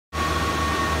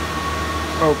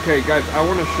Okay guys, I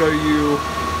want to show you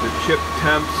the chip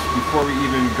temps before we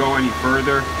even go any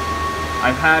further.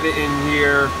 I've had it in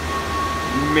here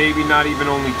maybe not even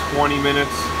only 20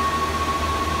 minutes.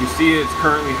 You see it's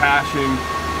currently hashing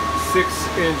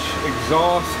 6-inch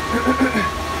exhaust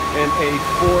and a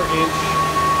 4-inch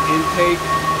intake.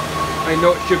 I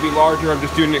know it should be larger, I'm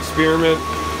just doing an experiment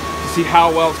to see how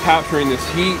well it's capturing this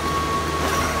heat.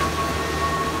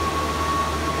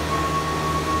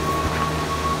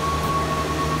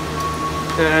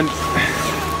 And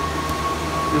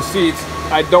you'll see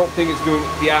I don't think it's doing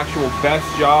the actual best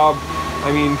job.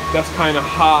 I mean, that's kind of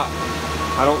hot.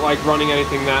 I don't like running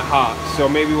anything that hot. So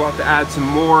maybe we'll have to add some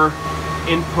more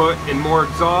input and more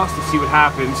exhaust to see what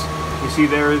happens. You see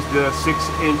there is the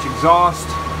 6-inch exhaust.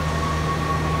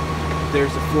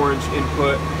 There's the 4-inch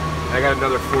input. I got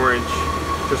another 4-inch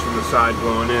just from the side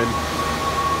blowing in.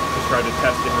 Just trying to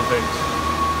test different things.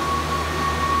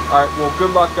 Alright, well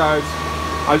good luck guys.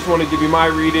 I just want to give you my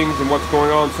readings and what's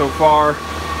going on so far,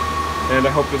 and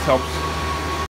I hope this helps.